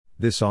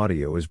This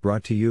audio is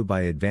brought to you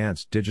by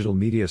Advanced Digital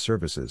Media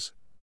Services.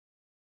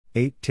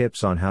 8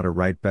 Tips on how to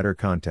write better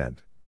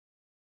content.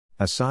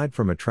 Aside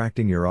from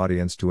attracting your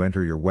audience to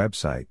enter your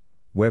website,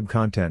 web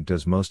content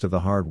does most of the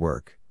hard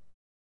work.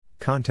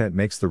 Content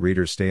makes the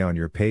reader stay on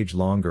your page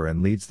longer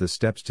and leads the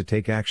steps to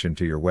take action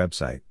to your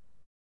website.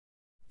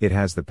 It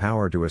has the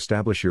power to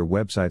establish your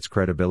website's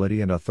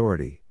credibility and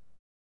authority.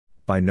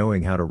 By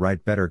knowing how to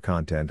write better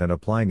content and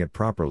applying it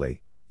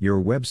properly, your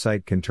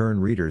website can turn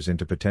readers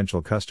into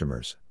potential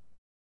customers.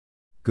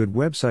 Good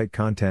website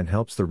content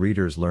helps the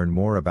readers learn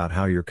more about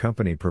how your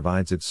company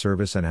provides its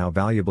service and how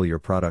valuable your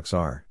products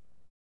are.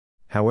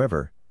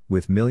 However,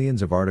 with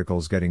millions of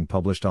articles getting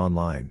published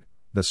online,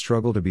 the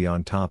struggle to be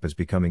on top is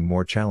becoming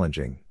more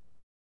challenging.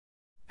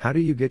 How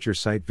do you get your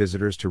site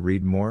visitors to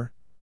read more?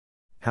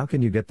 How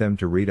can you get them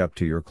to read up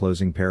to your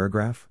closing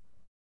paragraph?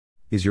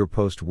 Is your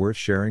post worth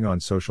sharing on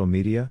social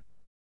media?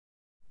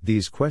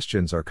 These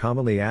questions are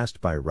commonly asked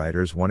by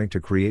writers wanting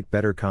to create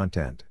better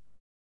content.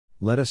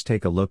 Let us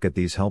take a look at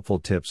these helpful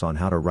tips on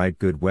how to write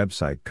good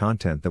website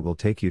content that will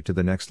take you to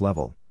the next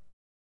level.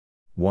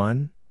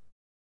 1.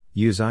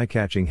 Use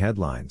eye-catching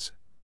headlines.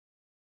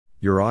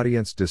 Your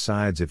audience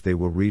decides if they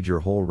will read your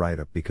whole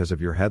write-up because of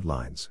your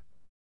headlines.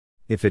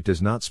 If it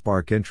does not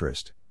spark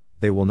interest,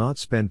 they will not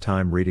spend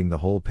time reading the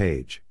whole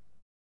page.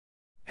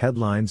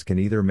 Headlines can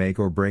either make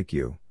or break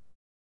you.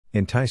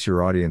 Entice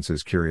your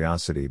audience's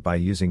curiosity by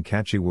using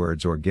catchy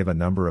words or give a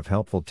number of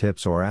helpful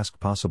tips or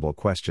ask possible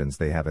questions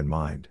they have in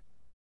mind.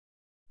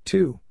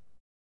 2.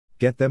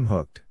 Get them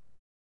hooked.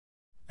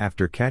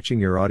 After catching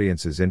your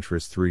audience's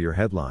interest through your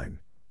headline,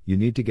 you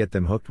need to get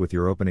them hooked with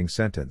your opening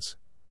sentence.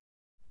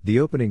 The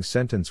opening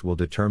sentence will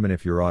determine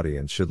if your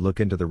audience should look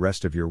into the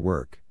rest of your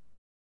work.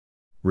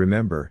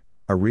 Remember,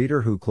 a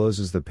reader who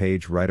closes the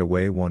page right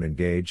away won't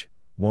engage,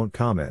 won't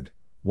comment,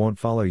 won't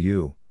follow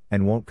you,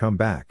 and won't come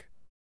back.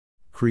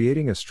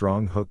 Creating a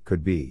strong hook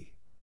could be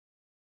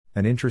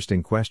an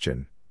interesting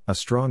question, a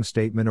strong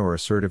statement or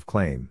assertive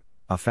claim,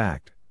 a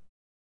fact,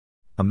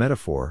 a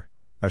metaphor,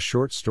 a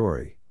short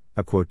story,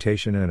 a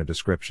quotation and a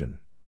description.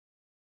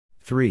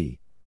 3.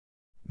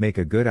 Make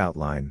a good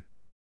outline.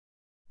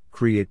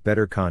 Create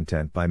better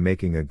content by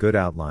making a good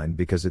outline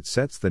because it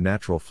sets the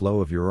natural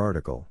flow of your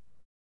article.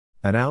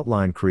 An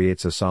outline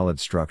creates a solid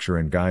structure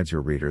and guides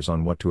your readers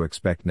on what to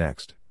expect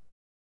next.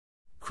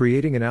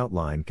 Creating an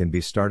outline can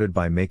be started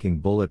by making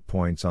bullet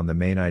points on the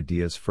main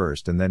ideas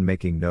first and then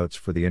making notes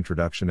for the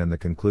introduction and the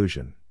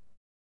conclusion.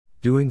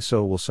 Doing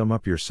so will sum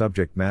up your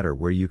subject matter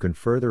where you can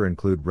further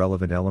include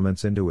relevant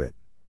elements into it.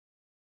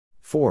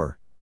 4.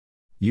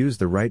 Use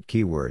the right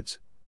keywords.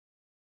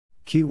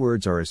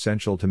 Keywords are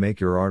essential to make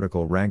your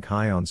article rank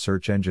high on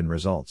search engine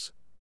results.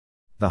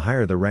 The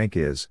higher the rank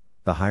is,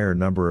 the higher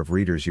number of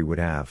readers you would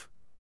have.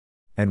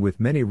 And with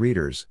many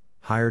readers,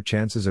 higher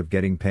chances of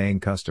getting paying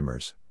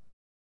customers.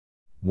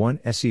 One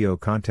SEO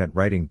content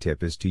writing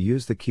tip is to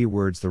use the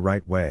keywords the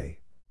right way.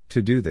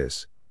 To do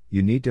this,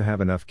 you need to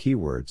have enough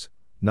keywords,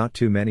 not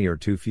too many or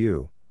too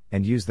few,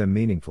 and use them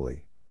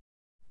meaningfully.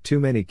 Too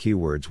many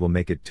keywords will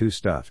make it too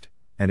stuffed,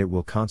 and it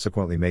will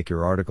consequently make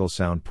your article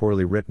sound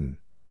poorly written.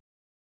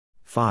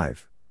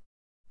 5.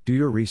 Do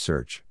your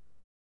research.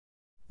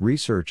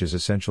 Research is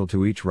essential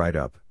to each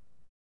write-up.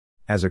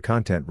 As a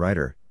content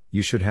writer,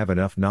 you should have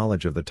enough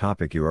knowledge of the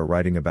topic you are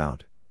writing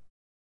about.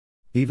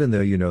 Even though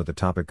you know the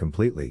topic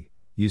completely,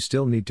 you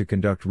still need to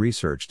conduct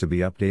research to be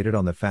updated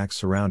on the facts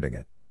surrounding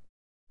it.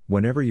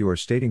 Whenever you are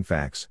stating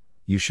facts,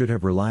 you should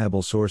have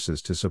reliable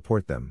sources to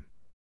support them.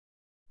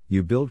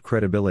 You build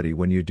credibility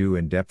when you do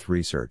in-depth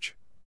research.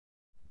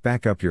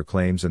 Back up your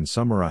claims and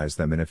summarize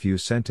them in a few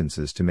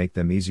sentences to make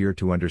them easier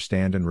to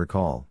understand and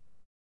recall.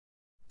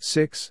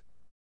 6.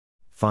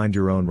 Find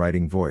your own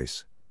writing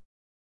voice.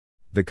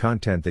 The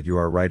content that you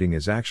are writing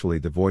is actually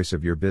the voice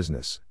of your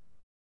business.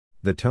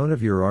 The tone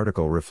of your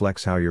article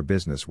reflects how your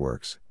business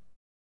works.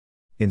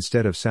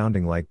 Instead of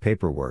sounding like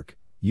paperwork,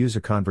 use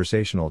a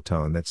conversational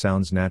tone that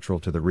sounds natural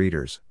to the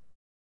readers.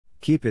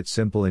 Keep it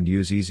simple and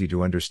use easy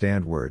to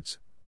understand words.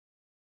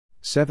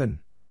 7.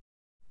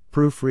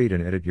 Proofread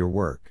and edit your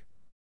work.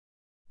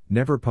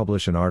 Never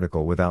publish an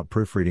article without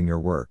proofreading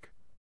your work.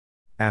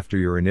 After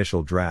your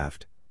initial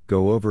draft,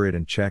 go over it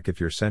and check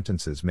if your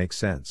sentences make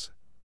sense.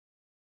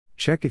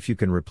 Check if you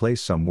can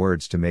replace some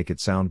words to make it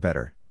sound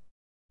better.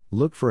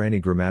 Look for any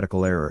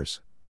grammatical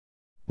errors.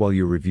 While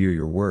you review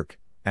your work,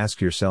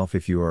 ask yourself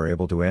if you are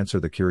able to answer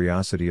the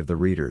curiosity of the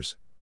readers.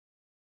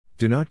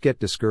 Do not get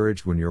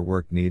discouraged when your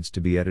work needs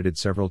to be edited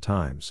several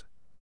times.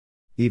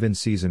 Even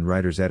seasoned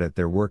writers edit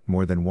their work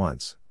more than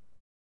once.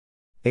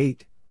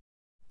 8.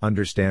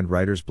 Understand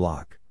writer's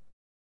block.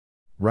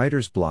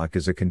 Writer's block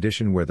is a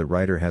condition where the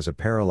writer has a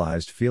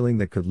paralyzed feeling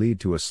that could lead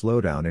to a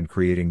slowdown in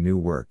creating new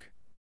work.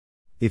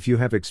 If you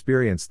have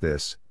experienced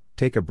this,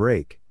 take a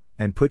break,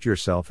 and put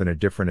yourself in a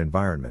different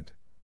environment.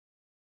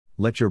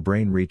 Let your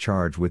brain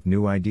recharge with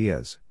new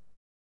ideas.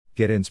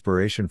 Get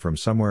inspiration from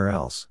somewhere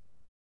else.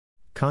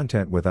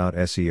 Content without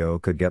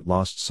SEO could get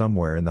lost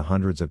somewhere in the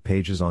hundreds of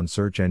pages on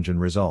search engine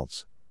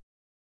results.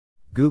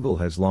 Google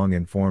has long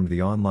informed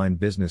the online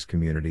business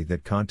community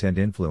that content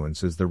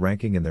influences the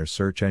ranking in their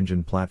search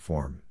engine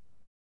platform.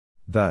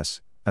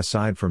 Thus,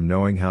 aside from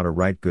knowing how to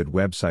write good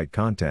website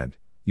content,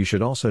 you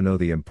should also know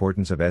the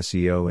importance of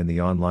SEO in the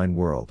online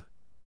world.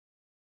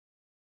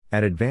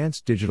 At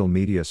Advanced Digital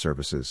Media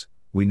Services,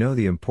 we know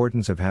the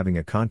importance of having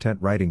a content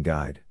writing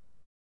guide.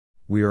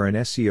 We are an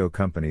SEO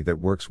company that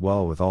works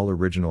well with all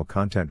original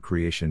content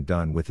creation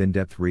done with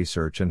in-depth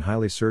research and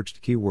highly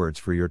searched keywords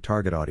for your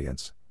target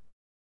audience.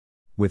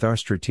 With our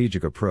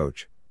strategic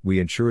approach, we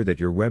ensure that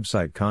your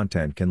website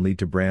content can lead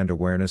to brand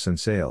awareness and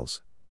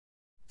sales.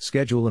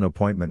 Schedule an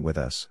appointment with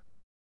us.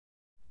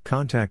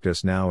 Contact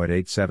us now at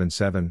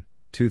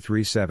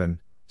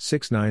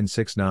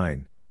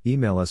 877-237-6969,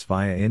 email us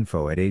via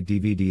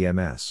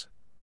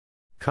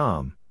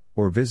info@advdms.com,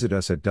 or visit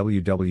us at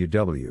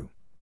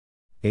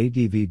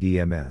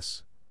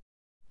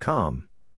www.advdms.com.